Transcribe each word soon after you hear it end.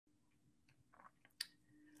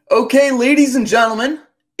Okay, ladies and gentlemen,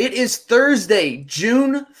 it is Thursday,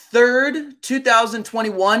 June 3rd,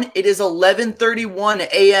 2021. It is 11:31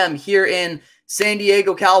 a.m. here in San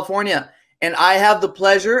Diego, California, and I have the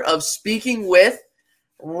pleasure of speaking with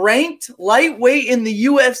ranked lightweight in the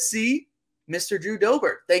UFC, Mr. Drew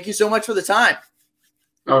Dober. Thank you so much for the time.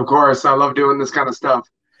 Of course, I love doing this kind of stuff.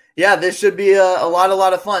 Yeah, this should be a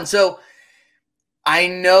lot of fun. So I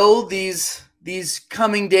know these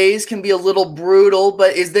coming days can be a little brutal,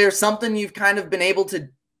 but is there something you've kind of been able to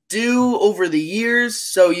do over the years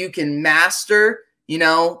so you can master,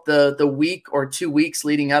 the week or 2 weeks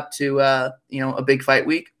leading up to a big fight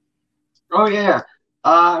week? Oh yeah.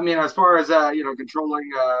 As far as controlling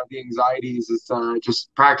the anxieties, it's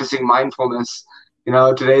just practicing mindfulness.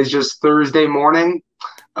 Today's just Thursday morning,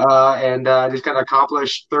 and just gotta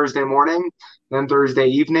accomplish Thursday morning, then Thursday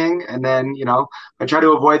evening, and then I try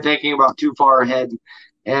to avoid thinking about too far ahead.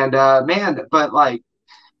 And but like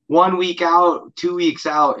 1 week out, 2 weeks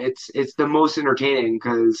out, it's the most entertaining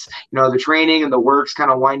because the training and the work's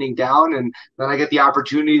kind of winding down, and then I get the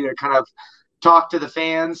opportunity to kind of talk to the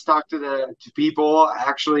fans, talk to people,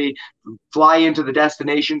 actually fly into the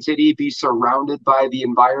destination city, be surrounded by the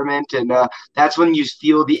environment, and that's when you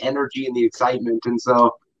feel the energy and the excitement, and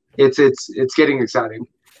so it's getting exciting.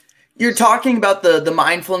 You're talking about the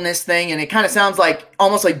mindfulness thing, and it kind of sounds like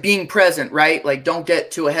almost like being present, right? Like don't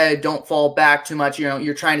get too ahead, don't fall back too much.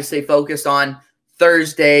 You're trying to stay focused on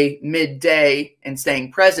Thursday midday and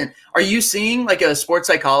staying present. Are you seeing like a sports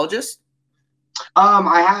psychologist?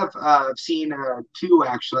 I have seen two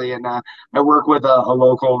actually, and I work with a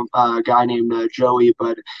local guy named Joey,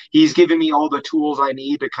 but he's given me all the tools I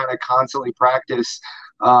need to kind of constantly practice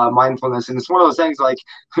mindfulness. And it's one of those things like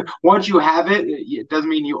once you have it, it doesn't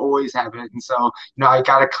mean you always have it. And so, I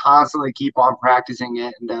got to constantly keep on practicing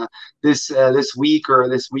it. And this week or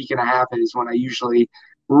this week and a half is when I usually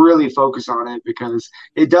really focus on it because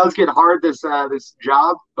it does get hard this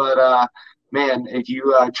job, but man, if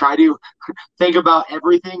you try to think about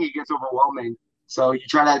everything, it gets overwhelming. So you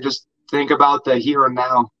try to just think about the here and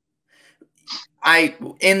now.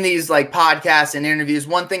 In these like podcasts and interviews,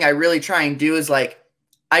 one thing I really try and do is like,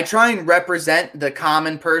 I try and represent the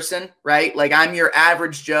common person, right? Like I'm your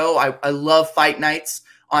average Joe. I love fight nights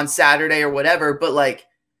on Saturday or whatever, but like,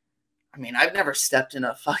 I've never stepped in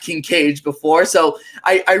a fucking cage before. So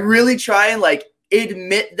I really try and like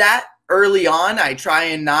admit that early on. I try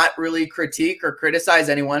and not really critique or criticize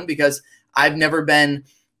anyone because I've never been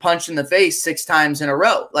punched in the face 6 times in a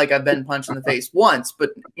row. Like I've been punched in the face once, but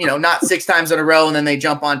not 6 times in a row. And then they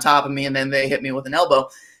jump on top of me and then they hit me with an elbow.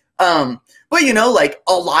 But like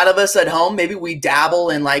a lot of us at home, maybe we dabble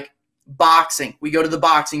in like boxing. We go to the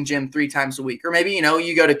boxing gym 3 times a week, or maybe,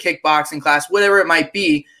 you go to kickboxing class, whatever it might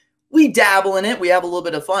be. We dabble in it. We have a little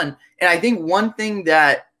bit of fun. And I think one thing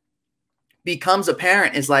that becomes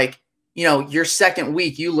apparent is like, your second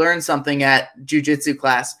week, you learn something at jiu-jitsu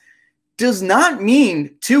class does not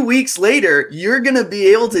mean 2 weeks later, you're going to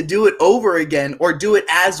be able to do it over again or do it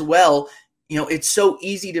as well. It's so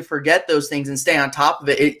easy to forget those things and stay on top of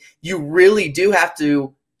it. You really do have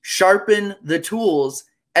to sharpen the tools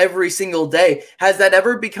every single day. Has that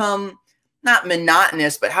ever become not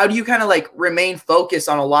monotonous, but how do you kind of like remain focused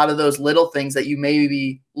on a lot of those little things that you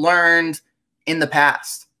maybe learned in the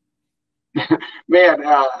past? Man,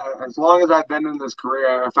 as long as I've been in this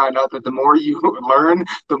career, I found out that the more you learn,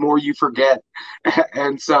 the more you forget.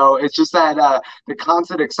 And so it's just that the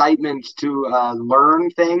constant excitement to learn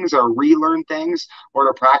things or relearn things or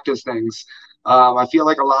to practice things. I feel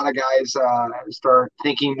like a lot of guys start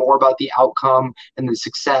thinking more about the outcome and the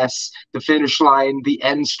success, the finish line, the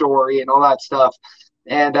end story, and all that stuff.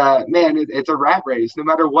 And man, it's a rat race. No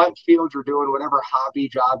matter what field you're doing, whatever hobby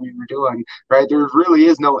job you're doing, right? There really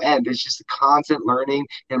is no end. It's just a constant learning,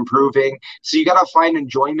 improving. So you got to find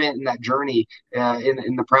enjoyment in that journey,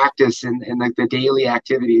 in the practice and in like the daily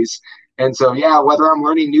activities. And so, yeah, whether I'm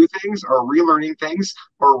learning new things or relearning things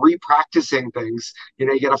or repracticing things,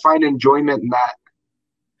 you got to find enjoyment in that.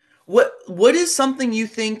 What is something you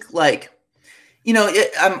think like?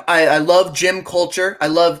 I love gym culture. I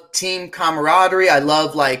love team camaraderie. I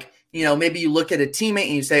love like, maybe you look at a teammate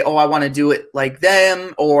and you say, oh, I want to do it like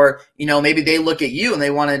them. Or, maybe they look at you and they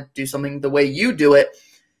want to do something the way you do it.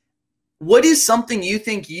 What is something you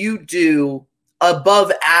think you do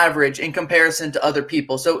above average in comparison to other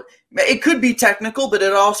people? So it could be technical, but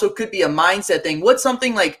it also could be a mindset thing. What's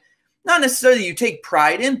something like, not necessarily you take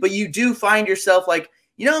pride in, but you do find yourself like,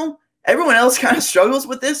 everyone else kind of struggles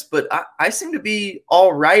with this, but I seem to be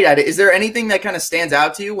all right at it. Is there anything that kind of stands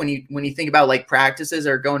out to you when you think about like practices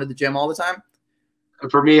or going to the gym all the time?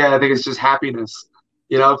 For me, I think it's just happiness.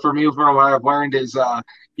 For me, from what I've learned is,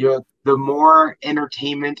 the more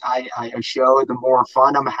entertainment I show, the more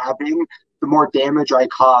fun I'm having, the more damage I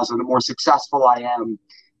cause, and the more successful I am.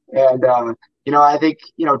 And I think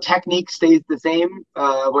technique stays the same,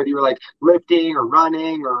 whether you're like lifting or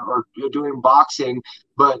running or you're doing boxing.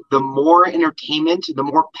 But the more entertainment, the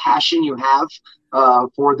more passion you have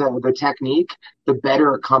for the technique, the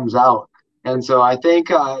better it comes out. And so I think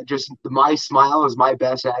just my smile is my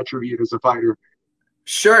best attribute as a fighter.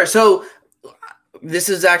 Sure. So this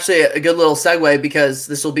is actually a good little segue because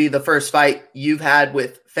this will be the first fight you've had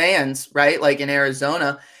with fans, right? Like in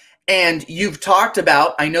Arizona. And you've talked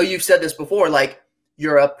about, I know you've said this before, like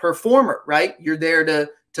you're a performer, right? You're there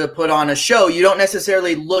to put on a show. You don't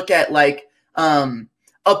necessarily look at like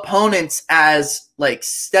opponents as like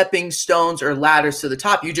stepping stones or ladders to the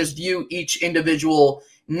top. You just view each individual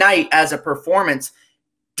night as a performance.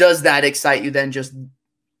 Does that excite you then just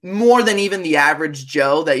more than even the average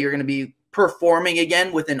Joe that you're going to be performing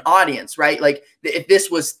again with an audience, right? Like if this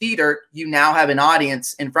was theater, you now have an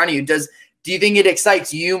audience in front of you. Do you think it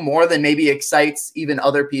excites you more than maybe excites even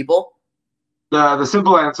other people? The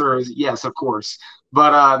simple answer is yes, of course.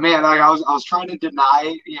 But man, I was trying to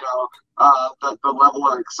deny, the level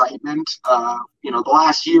of excitement, the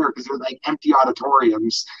last year because it was like empty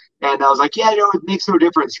auditoriums. And I was like, yeah, it makes no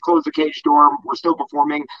difference. You close the cage door, we're still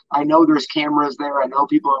performing. I know there's cameras there. I know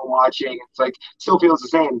people are watching. It's like, still feels the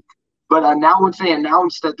same. But now once they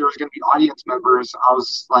announced that there was going to be audience members, I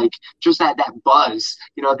was like, just at that buzz,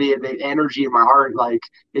 the energy in my heart, like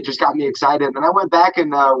it just got me excited. And I went back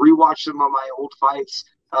and rewatched some of my old fights,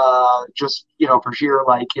 just for sheer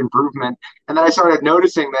like improvement. And then I started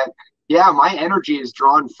noticing that, yeah, my energy is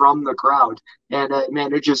drawn from the crowd, and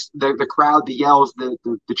man, it just the crowd, the yells, the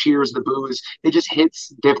cheers, the boos, it just hits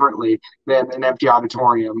differently than an empty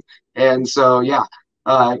auditorium. And so, yeah.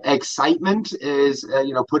 Excitement is,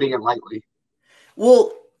 putting it lightly.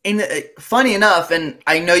 Well, and funny enough, and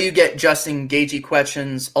I know you get Justin Gaethje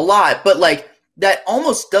questions a lot, but like that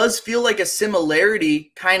almost does feel like a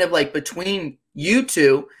similarity kind of like between you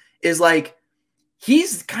two is like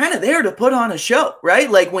he's kind of there to put on a show, right?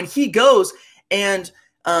 Like when he goes and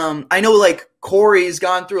I know like Cory's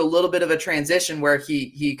gone through a little bit of a transition where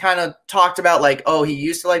he kind of talked about like, oh, he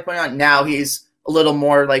used to like putting on, now he's a little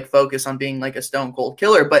more like focused on being like a stone cold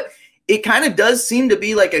killer. But it kind of does seem to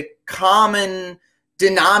be like a common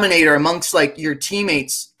denominator amongst like your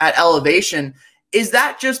teammates at Elevation. Is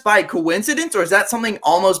that just by coincidence or is that something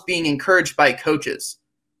almost being encouraged by coaches?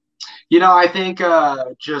 I think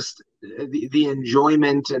just the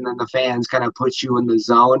enjoyment and then the fans kind of puts you in the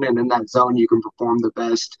zone, and in that zone you can perform the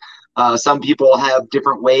best. Some people have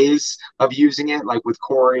different ways of using it, like with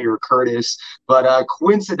Cory or Curtis. But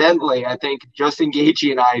coincidentally, I think Justin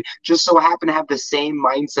Gaethje and I just so happen to have the same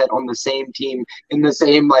mindset on the same team in the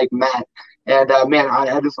same like mat. And man,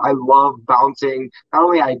 I love bouncing not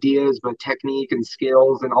only ideas but technique and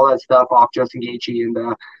skills and all that stuff off Justin Gaethje.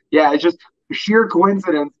 And yeah, it's just sheer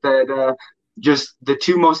coincidence that just the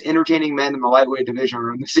two most entertaining men in the lightweight division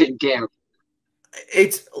are in the same camp.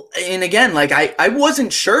 And again, like I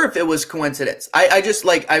wasn't sure if it was coincidence. I just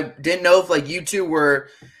like I didn't know if like you two were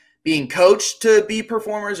being coached to be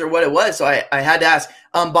performers or what it was. So I had to ask.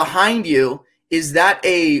 Behind you, is that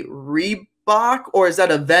a Reebok or is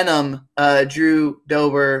that a Venom Drew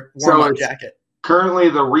Dober warm-up jacket? Currently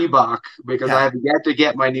the Reebok because I have yet to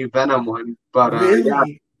get my new Venom one. But really? Yeah,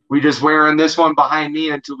 we just wearing this one behind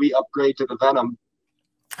me until we upgrade to the Venom.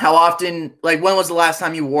 How often, like when was the last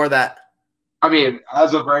time you wore that? I mean,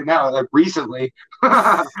 as of right now, like recently,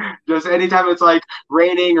 just anytime it's like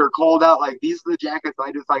raining or cold out, like these are the jackets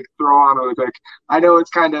I just like throw on really quick. I know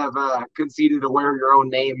it's kind of conceited to wear your own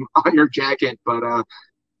name on your jacket, but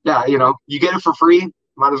yeah, you get it for free,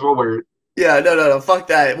 might as well wear it. Yeah, no, fuck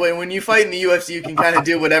that. When you fight in the UFC, you can kind of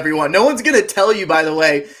do whatever you want. No one's gonna tell you, by the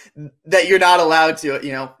way, that you're not allowed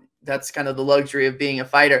to. That's kind of the luxury of being a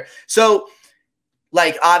fighter. So,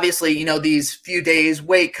 like, obviously, these few days,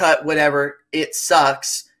 weight cut, whatever, it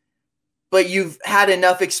sucks. But you've had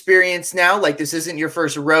enough experience now. Like, this isn't your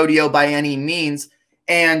first rodeo by any means.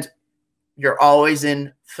 And you're always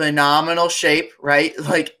in phenomenal shape, right?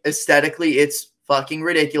 Like, aesthetically, it's fucking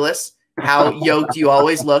ridiculous how yoked you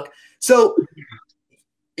always look. So,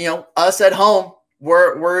 us at home,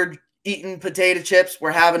 we're eating potato chips.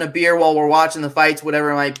 We're having a beer while we're watching the fights,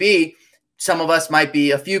 whatever it might be. Some of us might be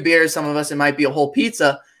a few beers. Some of us, it might be a whole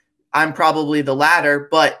pizza. I'm probably the latter.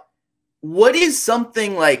 But what is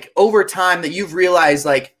something like over time that you've realized,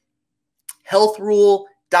 like health rule,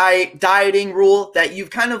 dieting rule, that you've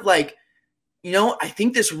kind of like, I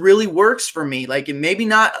think this really works for me. Like, and maybe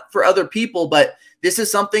not for other people, but this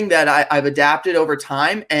is something that I've adopted over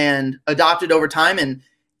time and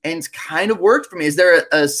it's kind of worked for me. Is there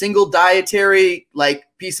a single dietary like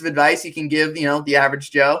piece of advice you can give, the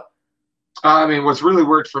average Joe? I mean, what's really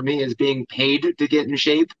worked for me is being paid to get in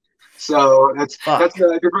shape. So that's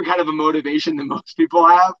a different kind of a motivation than most people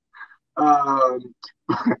have. Um,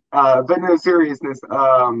 but no seriousness.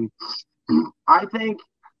 I think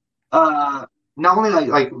not only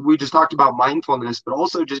like we just talked about mindfulness, but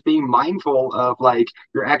also just being mindful of like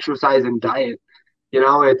your exercise and diet.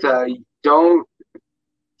 It's don't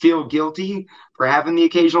feel guilty for having the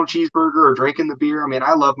occasional cheeseburger or drinking the beer. I mean,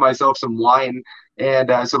 I love myself some wine,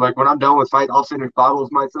 and so like when I'm done with fight, I'll finish bottles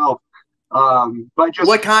myself. But just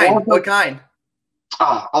what kind? What kind?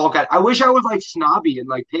 All kind. I wish I was like snobby and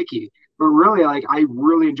like picky, but really, like I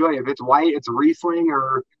really enjoy it. If it's white, it's Riesling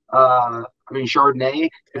or Chardonnay.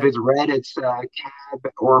 If it's red, it's Cab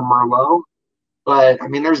or Merlot. But I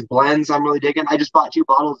mean, there's blends I'm really digging. I just bought 2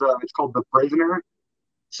 bottles of. It's called the Prisoner.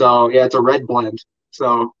 So yeah, it's a red blend.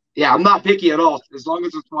 So yeah, I'm not picky at all as long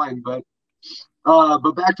as it's fine. But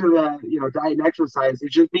back to the diet and exercise.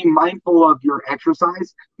 It's just being mindful of your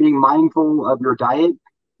exercise, being mindful of your diet,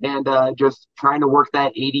 and just trying to work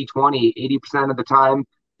that 80-20. 80% of the time,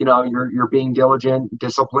 you're being diligent,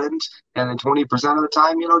 disciplined, and then 20% of the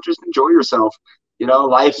time, just enjoy yourself.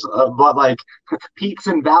 Life's but like peaks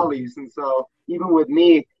and valleys, and so even with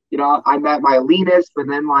me, I'm at my leanest, but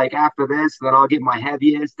then like after this, then I'll get my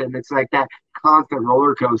heaviest, and it's like that constant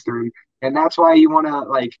roller coaster, and that's why you want to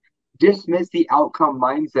like dismiss the outcome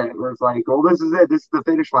mindset where it's like, oh, this is it, this is the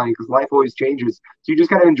finish line, because life always changes. So you just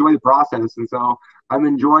got to enjoy the process, and so I'm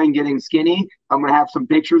enjoying getting skinny. I'm gonna have some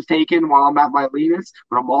pictures taken while I'm at my leanest,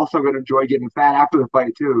 but I'm also gonna enjoy getting fat after the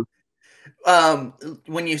fight too.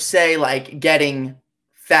 When you say like getting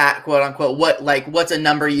fat, quote unquote, what's a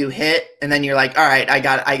number you hit and then you're like, all right, I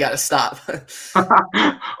gotta stop?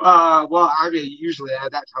 Well, I mean, usually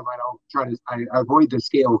at that time I avoid the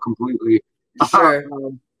scale completely. Sure.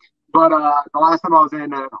 But the last time I was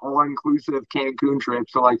in an all-inclusive Cancun trip,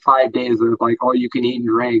 so like 5 days of like all you can eat and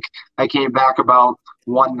drink, I came back about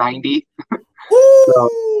 190. So,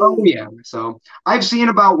 oh yeah. So I've seen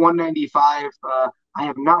about 195. I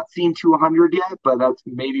have not seen 200 yet, but that's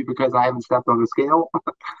maybe because I haven't stepped on the scale.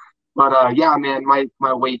 But yeah, man,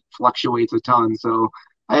 my weight fluctuates a ton. So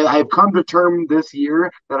I've come to term this year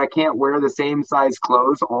that I can't wear the same size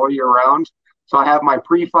clothes all year round. So I have my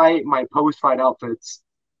pre-fight, my post-fight outfits.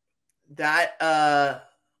 That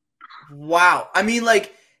wow. I mean,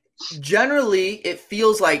 like, generally it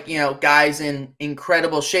feels like, guys in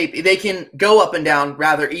incredible shape, they can go up and down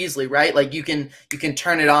rather easily, right? Like you can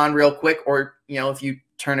turn it on real quick, or if you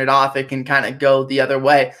turn it off, it can kind of go the other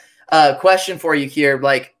way. Question for you here,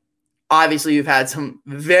 like obviously you've had some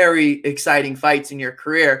very exciting fights in your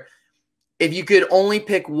career. If you could only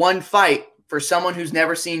pick one fight for someone who's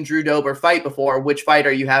never seen Drew Dober fight before, which fight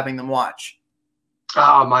are you having them watch?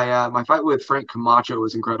 My fight with Frank Camacho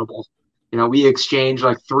was incredible. We exchanged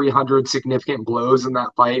like 300 significant blows in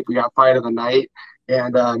that fight. We got fight of the night,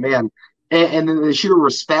 and man, and then the sheer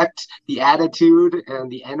respect, the attitude, and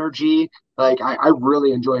the energy. Like I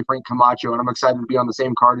really enjoy Frank Camacho, and I'm excited to be on the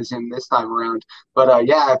same card as him this time around. But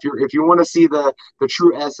yeah, if you want to see the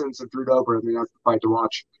true essence of Drew Dober, I mean that's the fight to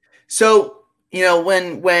watch. So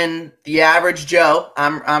when the average Joe,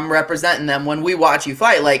 I'm representing them, when we watch you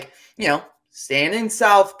fight, like standing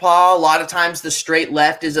southpaw, a lot of times the straight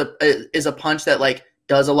left is a punch that like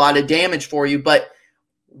does a lot of damage for you, but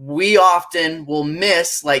we often will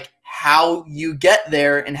miss like how you get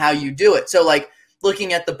there and how you do it. So like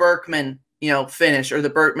looking at the Berkman, finish, or the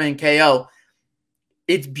Berkman KO,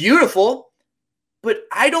 it's beautiful, but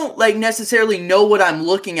I don't like necessarily know what I'm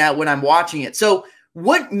looking at when I'm watching it. So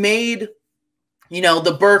what made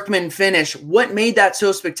the Berkman finish, what made that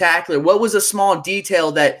so spectacular? What was a small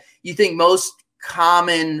detail that you think most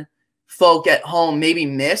common folk at home maybe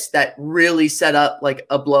missed that really set up like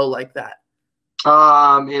a blow like that?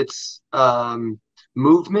 It's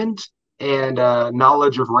movement and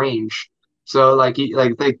knowledge of range. So like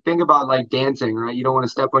they think about like dancing, right? You don't want to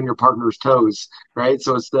step on your partner's toes, right?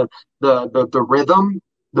 So it's the rhythm,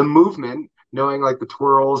 the movement, knowing like the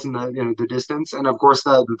twirls and the distance, and of course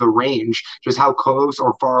the range, just how close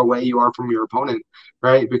or far away you are from your opponent,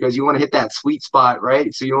 right? Because you want to hit that sweet spot,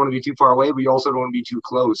 right? So you don't want to be too far away, but you also don't want to be too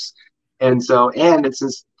close. And so, and it's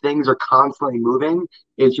just things are constantly moving,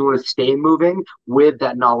 is you want to stay moving with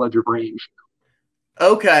that knowledge of range.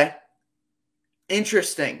 Okay.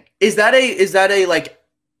 Interesting. Is that a like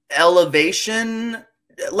elevation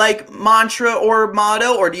like mantra or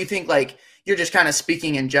motto, or do you think like you're just kind of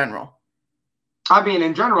speaking in general? I mean,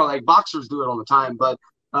 in general, like boxers do it all the time, but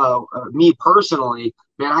me personally,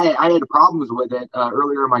 man, I had problems with it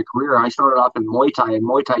earlier in my career. I started off in Muay Thai, and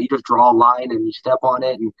Muay Thai, you just draw a line and you step on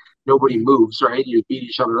it, and nobody moves, right? You just beat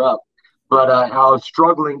each other up. But I was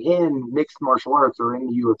struggling in mixed martial arts or in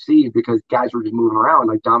the UFC because guys were just moving around,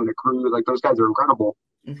 like Dominic Cruz, like those guys are incredible.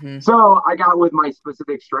 Mm-hmm. So I got with my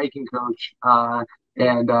specific striking coach,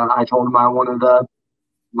 and I told him I wanted to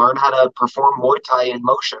learn how to perform Muay Thai in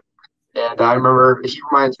motion. And I remember he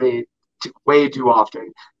reminds me way too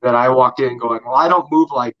often that I walked in going, well, I don't move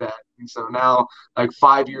like that. And so now, like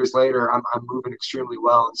 5 years later, I'm moving extremely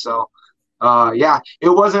well. And so, yeah, it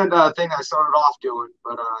wasn't a thing I started off doing,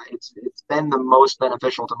 but it's been the most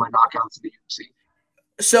beneficial to my knockouts in the UFC.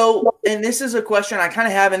 So, and this is a question I kind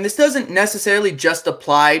of have, and this doesn't necessarily just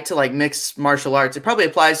apply to like mixed martial arts. It probably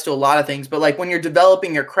applies to a lot of things, but like when you're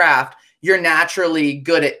developing your craft, you're naturally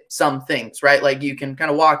good at some things, right? Like you can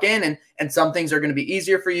kind of walk in and some things are going to be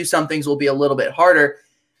easier for you. Some things will be a little bit harder.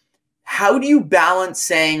 How do you balance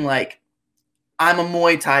saying like, I'm a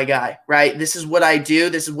Muay Thai guy, right? This is what I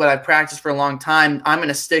do. This is what I've practiced for a long time. I'm going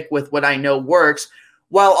to stick with what I know works,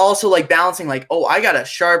 while also like balancing like, oh, I got to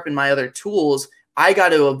sharpen my other tools. I got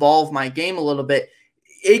to evolve my game a little bit.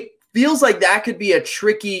 It feels like that could be a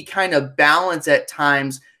tricky kind of balance at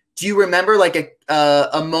times. Do you remember like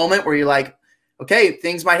a moment where you're like, okay,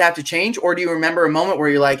 things might have to change? Or do you remember a moment where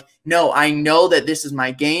you're like, no, I know that this is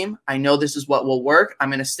my game. I know this is what will work. I'm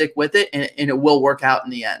going to stick with it, and it will work out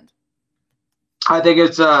in the end. I think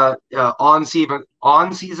it's on season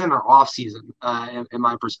or off season in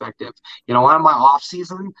my perspective. When I'm my off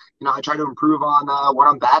season, I try to improve on what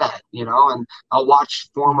I'm bad at. And I'll watch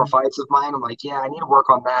former fights of mine. I'm like, yeah, I need to work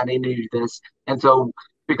on that. I need to do this. And so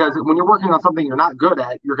because when you're working on something you're not good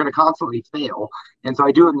at, you're going to constantly fail. And so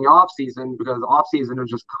I do it in the off season because off season is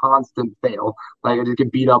just constant fail. Like I just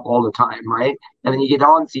get beat up all the time, right? And then you get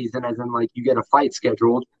on season, as in like you get a fight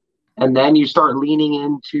scheduled. And then you start leaning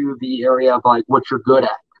into the area of like what you're good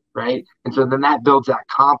at, right? And so then that builds that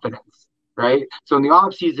confidence, right? So in the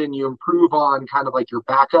off season, you improve on kind of like your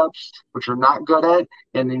backups, which you're not good at,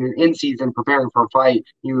 and then you're in season preparing for a fight.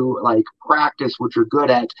 You like practice what you're good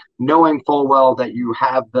at, knowing full well that you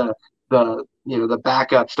have the the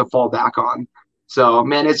backups to fall back on. So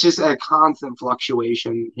man, it's just a constant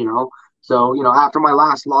fluctuation. So after my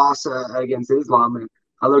last loss against Islam,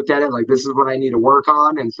 I looked at it like this is what I need to work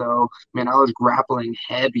on. And so, man, I was grappling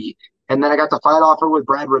heavy. And then I got the fight offer with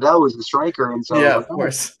Brad Riddell, who's the striker. And so, yeah, like, of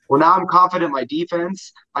course. Well, now I'm confident in my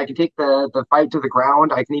defense. I can take the fight to the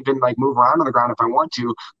ground. I can even like move around on the ground if I want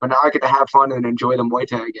to. But now I get to have fun and enjoy the Muay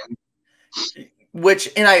Thai again. Which,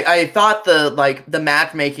 and I thought the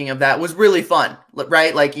matchmaking of that was really fun,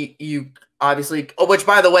 right? Like you obviously, which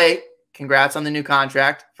by the way, congrats on the new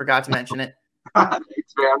contract. Forgot to mention it.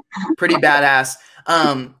 Thanks, man. Pretty badass.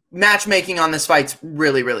 Matchmaking on this fight's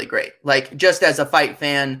really, really great. Like just as a fight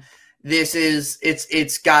fan,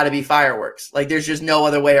 it's got to be fireworks. Like there's just no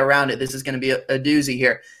other way around it. This is going to be a doozy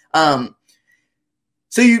here.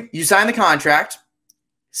 So you sign the contract,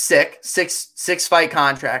 six fight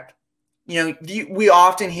contract. We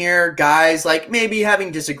often hear guys like maybe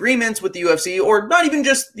having disagreements with the UFC, or not even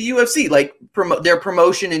just the UFC, like their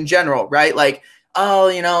promotion in general, right? Like, oh,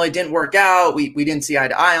 it didn't work out. We didn't see eye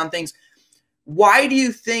to eye on things. Why do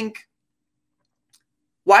you think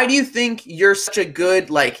you're such a good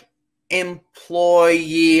like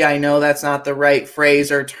employee? I know that's not the right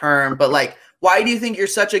phrase or term, but like, why do you think you're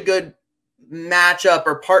such a good matchup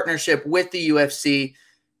or partnership with the UFC,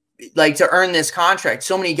 like to earn this contract?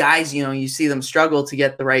 So many guys, you see them struggle to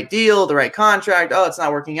get the right deal, the right contract. Oh, it's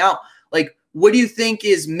not working out. Like, what do you think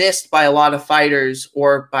is missed by a lot of fighters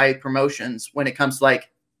or by promotions when it comes to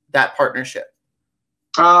like that partnership?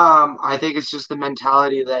 I think it's just the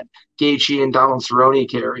mentality that Gaethje and Donald Cerrone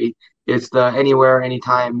carry. It's the anywhere,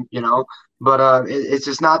 anytime, but it's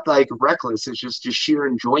just not like reckless. It's just sheer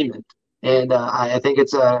enjoyment. And I think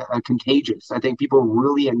it's a contagious. I think people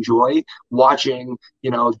really enjoy watching,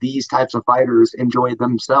 these types of fighters enjoy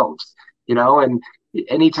themselves, and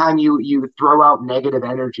anytime you throw out negative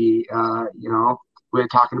energy, we're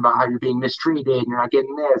talking about how you're being mistreated and you're not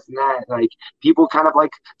getting this and that. Like people kind of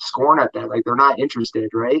like scorn at that. Like they're not interested,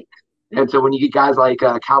 right? And so when you get guys like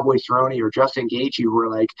Cowboy Cerrone or Justin Gaethje, who are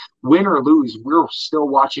like, win or lose, we're still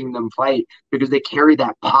watching them fight because they carry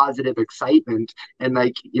that positive excitement and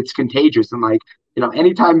like it's contagious. And like,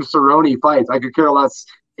 anytime Cerrone fights, I could care less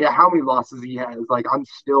how many losses he has. Like I'm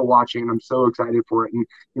still watching and I'm so excited for it. And,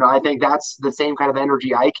 I think that's the same kind of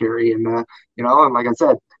energy I carry. And, and like I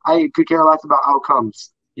said, I could care less about outcomes.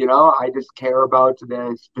 I just care about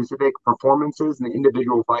the specific performances and the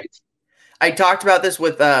individual fights. I talked about this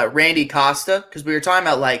with Randy Costa because we were talking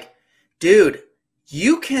about like, dude,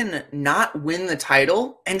 you can not win the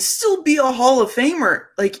title and still be a Hall of Famer,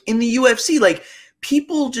 like in the UFC. Like,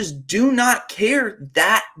 people just do not care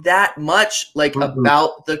that much, like,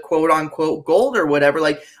 about the quote unquote gold or whatever.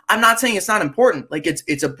 Like, I'm not saying it's not important. Like,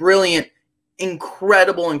 it's a brilliant,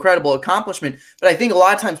 incredible accomplishment. But I think a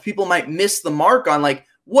lot of times people might miss the mark on like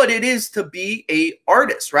what it is to be a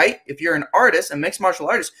artist, right? If you're an artist, a mixed martial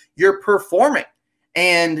artist, you're performing.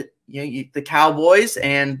 And the Cowboys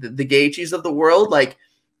and the Gaethjes of the world, like,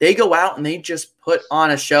 they go out and they just put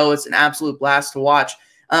on a show. It's an absolute blast to watch.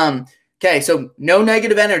 Okay, so no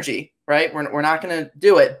negative energy, right? We're not going to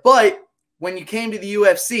do it. But when you came to the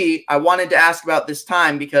UFC, I wanted to ask about this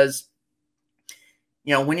time because,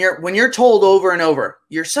 when you're told over and over,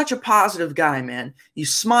 you're such a positive guy, man. You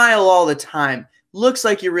smile all the time. Looks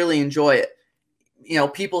like you really enjoy it.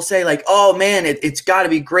 People say like, oh man, it's got to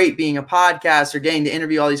be great being a podcast or getting to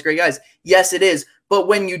interview all these great guys. Yes, it is. But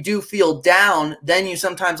when you do feel down, then you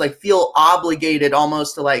sometimes like feel obligated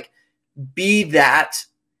almost to like be that,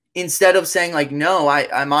 instead of saying like, no,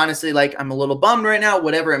 I'm honestly like, I'm a little bummed right now,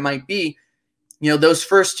 whatever it might be. Those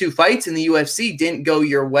first 2 fights in the UFC didn't go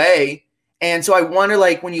your way. And so I wonder,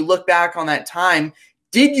 like, when you look back on that time,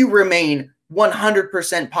 did you remain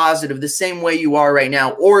 100% positive the same way you are right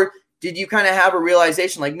now? Or did you kind of have a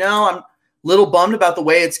realization like, no, I'm a little bummed about the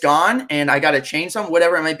way it's gone and I got to change something,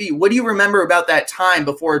 whatever it might be? What do you remember about that time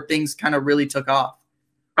before things kind of really took off?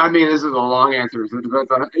 I mean, this is a long answer. So it depends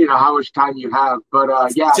on how much time you have. But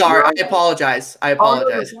yeah. Sorry, I apologize. Oh,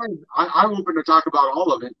 no, I'm open to talk about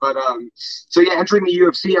all of it. But so yeah, entering the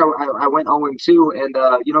UFC, I went 0-2, and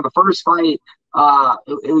the first fight,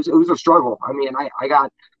 it was a struggle. I mean,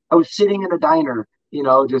 I was sitting in a diner,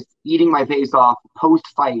 just eating my face off post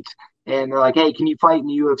fight, and they're like, hey, can you fight in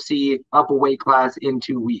the UFC up a weight class in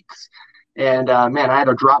 2 weeks? And man, I had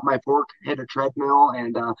to drop my fork, hit a treadmill,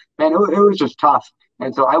 and man, it was just tough.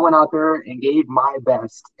 And so I went out there and gave my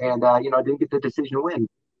best, and didn't get the decision win,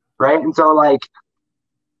 right? And so like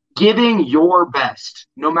giving your best,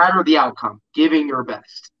 no matter the outcome, giving your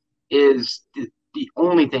best is the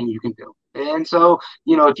only thing you can do. And so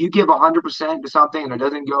if you give 100% to something and it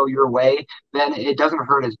doesn't go your way, then it doesn't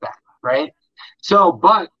hurt as bad, right? So,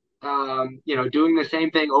 but doing the same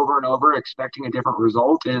thing over and over, expecting a different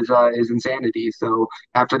result is insanity. So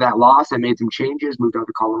after that loss, I made some changes, moved out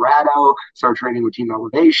to Colorado, started training with Team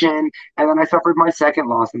Elevation, and then I suffered my second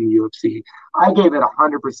loss in the UFC. I gave it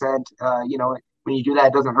 100%. When you do that,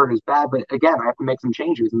 it doesn't hurt as bad. But again, I have to make some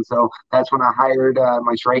changes. And so that's when I hired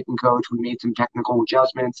my striking coach. We made some technical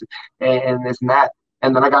adjustments and this and that.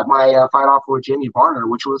 And then I got my fight offer with Jamie Varner,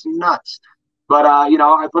 which was nuts. But, I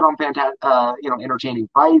put on fantastic, entertaining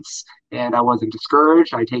fights, and I wasn't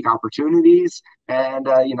discouraged. I take opportunities, and,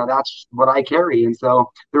 that's what I carry. And so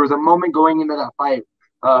there was a moment going into that fight.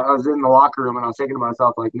 I was in the locker room, and I was thinking to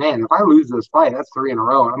myself, like, man, if I lose this fight, that's 3 in a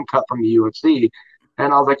row, and I'm cut from the UFC.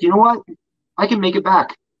 And I was like, you know what? I can make it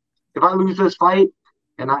back. If I lose this fight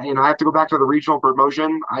and I have to go back to the regional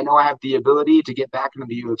promotion, I know I have the ability to get back into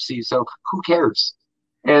the UFC. So who cares?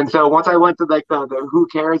 And so once I went to like the who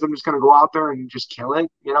cares, I'm just going to go out there and just kill it,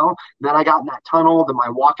 Then I got in that tunnel, then my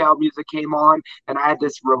walkout music came on, and I had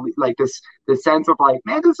this really like this sense of like,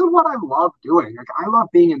 man, this is what I love doing. Like, I love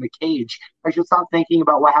being in the cage. I should stop thinking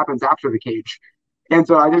about what happens after the cage. And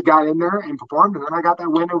so I just got in there and performed, and then I got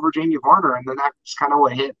that win over Jamie Varner, and then that's kind of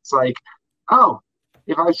what hit. It's like, oh,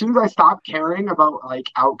 as soon as I stopped caring about like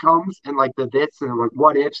outcomes and like the this and like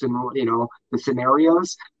what ifs and the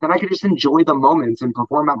scenarios, then I could just enjoy the moments and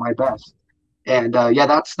perform at my best. And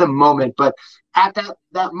that's the moment. But at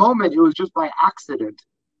that moment, it was just by accident.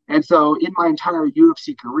 And so in my entire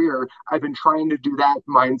UFC career, I've been trying to do that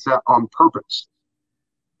mindset on purpose.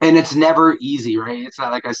 And it's never easy, right? It's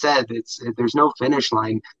not, like I said, there's no finish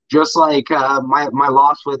line. Just like my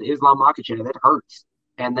loss with Islam Makhachev, it hurts.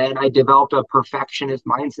 And then I developed a perfectionist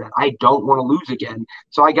mindset. I don't want to lose again.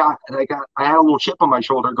 So I had a little chip on my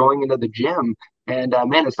shoulder going into the gym. And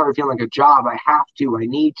man, it started feeling like a job. I have to, I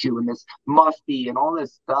need to, and this must be, and all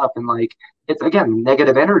this stuff. And like, it's again,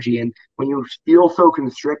 negative energy. And when you feel so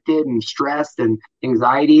constricted and stressed and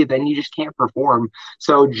anxiety, then you just can't perform.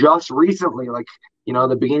 So just recently, like,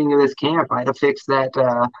 the beginning of this camp, I had to fix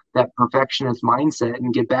that perfectionist mindset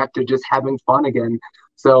and get back to just having fun again.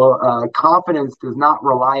 So confidence does not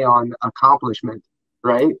rely on accomplishment,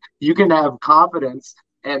 right? You can have confidence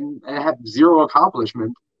and have zero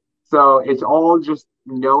accomplishment. So it's all just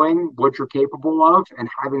knowing what you're capable of and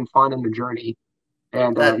having fun in the journey.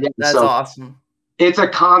 And that's awesome. It's a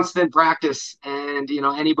constant practice. And,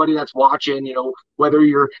 anybody that's watching, whether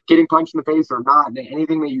you're getting punched in the face or not,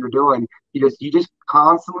 anything that you're doing, you just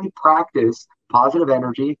constantly practice positive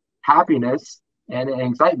energy, happiness, and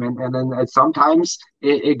excitement. And then sometimes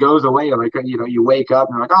it goes away. Like, you wake up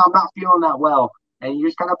and you're like, oh, I'm not feeling that well. And you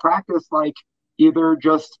just kind of practice, like, either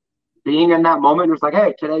just being in that moment. It's like,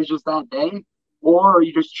 hey, today's just that day. Or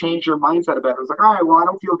you just change your mindset a bit. It's like, all right, well, I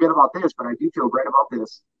don't feel good about this, but I do feel great about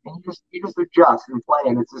this. And you just adjust and play,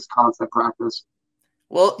 and it's just constant practice.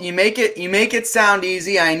 Well, you make it sound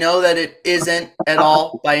easy. I know that it isn't at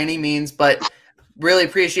all by any means, but really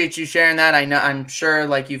appreciate you sharing that. I know I'm sure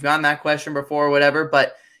like you've gotten that question before or whatever,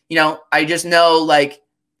 but I just know like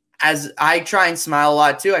as I try and smile a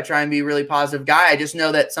lot too, I try and be a really positive guy. I just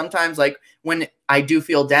know that sometimes like when I do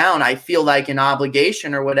feel down, I feel like an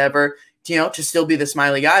obligation or whatever, to still be the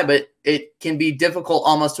smiley guy, but it can be difficult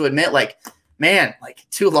almost to admit like, man, like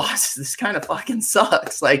 2 losses, this kind of fucking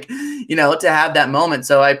sucks. Like, to have that moment.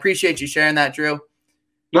 So I appreciate you sharing that, Drew.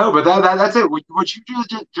 No, but that's it. What you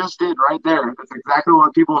just did right there. That's exactly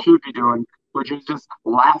what people should be doing, which is just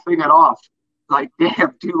laughing it off. Like,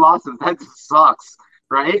 damn, 2 losses, that just sucks,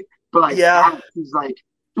 right? But like Yeah. that is like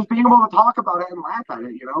just being able to talk about it and laugh at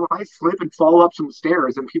it. If I slip and fall up some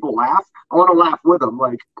stairs and people laugh, I want to laugh with them.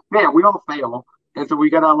 Like, man, we all fail, and so we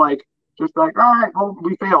gotta like just like, all right, well,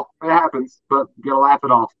 we fail. It happens, but you gotta laugh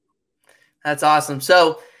it off. That's awesome.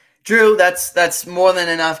 So, Drew, that's more than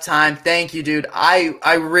enough time. Thank you, dude. I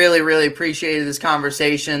really, really appreciated this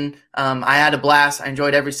conversation. I had a blast. I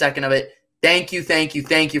enjoyed every second of it. Thank you, thank you,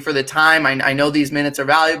 thank you for the time. I know these minutes are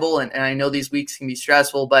valuable, and I know these weeks can be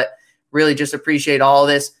stressful, but really just appreciate all of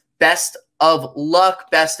this. Best of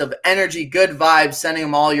luck, best of energy, good vibes, sending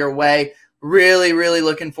them all your way. Really, really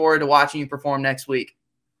looking forward to watching you perform next week.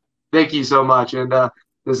 Thank you so much, and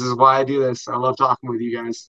this is why I do this. I love talking with you guys.